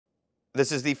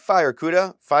This is the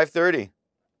Firecuda 530.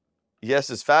 Yes,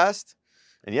 it's fast.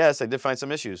 And yes, I did find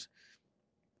some issues.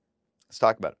 Let's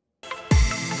talk about it.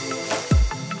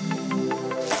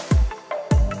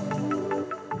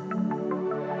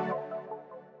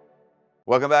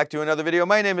 Welcome back to another video.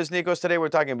 My name is Nikos. Today we're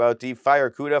talking about the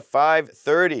Firecuda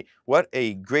 530. What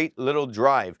a great little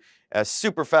drive.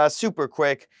 Super fast, super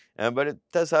quick, but it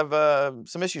does have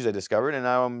some issues I discovered, and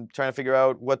now I'm trying to figure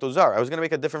out what those are. I was going to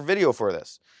make a different video for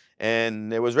this,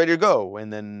 and it was ready to go,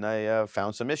 and then I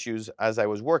found some issues as I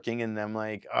was working, and I'm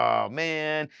like, oh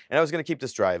man, and I was going to keep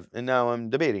this drive, and now I'm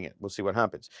debating it. We'll see what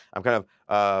happens. I'm kind of,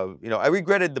 I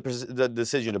regretted the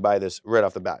decision to buy this right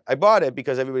off the bat. I bought it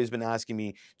because everybody's been asking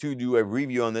me to do a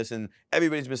review on this, and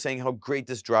everybody's been saying how great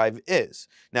this drive is.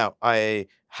 Now, I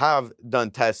have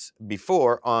done tests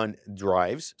before on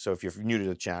drives, so if you're new to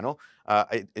the channel,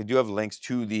 I do have links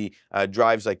to the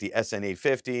drives like the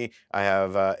SN850. I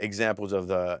have examples of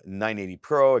the 980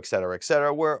 Pro,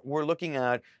 etc., where we're looking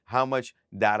at how much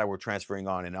data we're transferring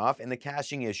on and off and the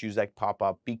caching issues that pop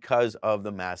up because of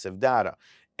the massive data.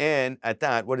 And at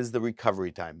that, what is the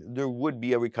recovery time? There would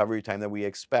be a recovery time that we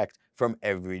expect from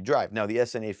every drive. Now, the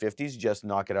SN850s just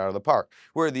knock it out of the park,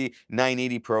 where the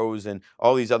 980 Pros and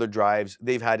all these other drives,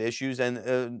 they've had issues.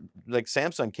 And like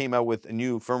Samsung came out with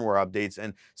new firmware updates,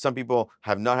 and some people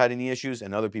have not had any issues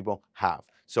and other people have.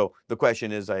 So the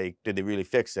question is, like, did they really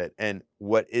fix it? And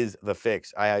what is the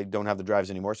fix? I don't have the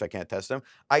drives anymore, so I can't test them.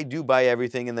 I do buy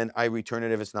everything, and then I return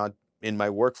it if it's not in my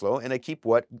workflow, and I keep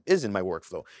what is in my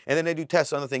workflow. And then I do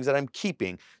tests on the things that I'm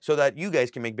keeping so that you guys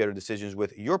can make better decisions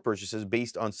with your purchases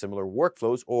based on similar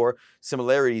workflows or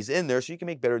similarities in there, so you can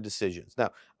make better decisions. Now,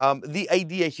 the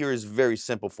idea here is very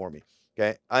simple for me.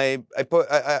 Okay,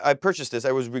 I purchased this.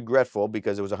 I was regretful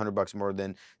because it was $100 more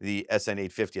than the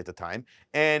SN850 at the time,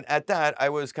 and at that I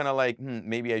was kind of like,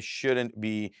 maybe I shouldn't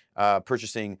be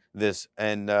purchasing this.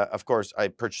 And of course, I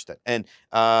purchased it, and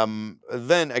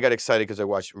then I got excited because I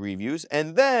watched reviews,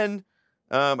 and then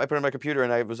I put it on my computer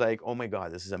and I was like, oh my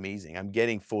God, this is amazing. I'm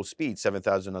getting full speed,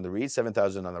 7,000 on the read,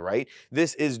 7,000 on the write.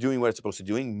 This is doing what it's supposed to be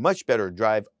doing. Much better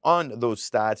drive on those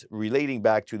stats relating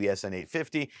back to the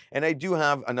SN850. And I do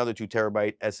have another 2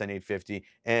 terabyte SN850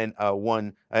 and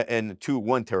two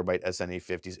 1 terabyte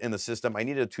SN850s in the system. I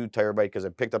needed a 2 terabyte because I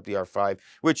picked up the R5,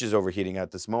 which is overheating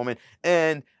at this moment.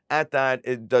 And at that,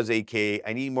 it does 8K.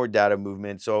 I need more data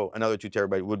movement, so another 2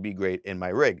 terabyte would be great in my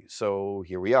rig. So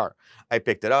here we are. I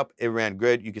picked it up. It ran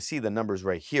good. You can see the numbers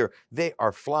right here. They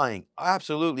are flying.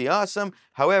 Absolutely awesome.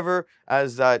 However,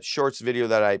 as that shorts video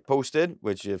that I posted,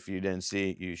 which if you didn't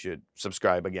see, you should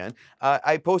subscribe again.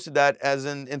 I posted that as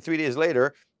in 3 days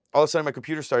later, all of a sudden my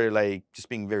computer started like just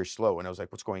being very slow, and I was like,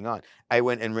 what's going on? I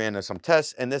went and ran some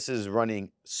tests, and this is running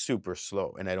super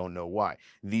slow, and I don't know why.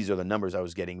 These are the numbers I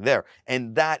was getting there,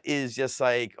 and that is just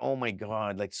like, oh my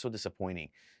God, like so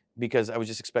disappointing, because I was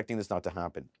just expecting this not to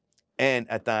happen. And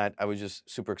at that, I was just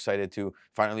super excited to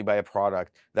finally buy a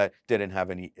product that didn't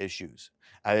have any issues.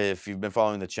 If you've been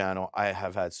following the channel, I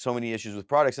have had so many issues with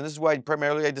products, and this is why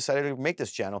primarily I decided to make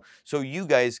this channel, so you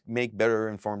guys make better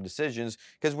informed decisions,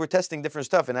 because we're testing different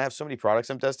stuff, and I have so many products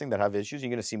I'm testing that have issues. You're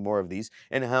going to see more of these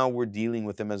and how we're dealing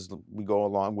with them as we go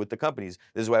along with the companies.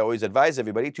 This is why I always advise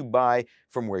everybody to buy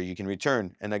from where you can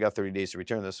return, and I got 30 days to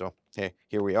return this, so hey,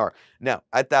 here we are. Now,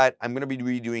 at that, I'm going to be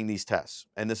redoing these tests,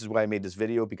 and this is why I made this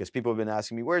video, because people have been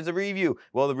asking me, where's the review?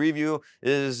 Well, the review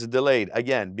is delayed,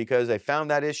 again, because I found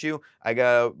that issue. I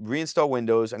got to reinstall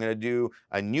Windows. I'm going to do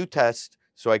a new test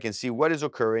so I can see what is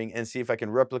occurring and see if I can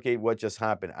replicate what just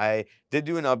happened. I did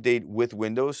do an update with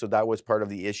Windows, so that was part of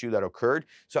the issue that occurred.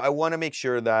 So I want to make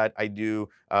sure that I do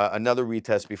another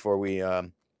retest before we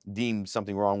deem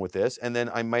something wrong with this, and then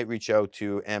I might reach out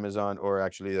to Amazon, or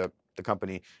actually the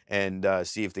company, and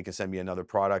see if they can send me another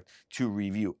product to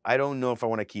review. I don't know if I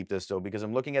want to keep this though, because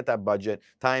I'm looking at that budget,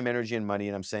 time, energy, and money,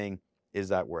 and I'm saying, is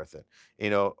that worth it? You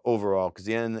know, overall, because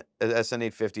the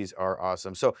SN850s are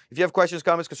awesome. So if you have questions,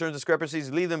 comments, concerns, discrepancies,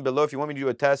 leave them below. If you want me to do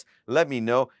a test, let me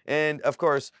know. And of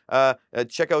course,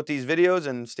 check out these videos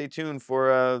and stay tuned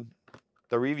for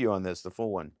the review on this, the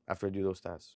full one, after I do those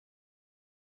tests.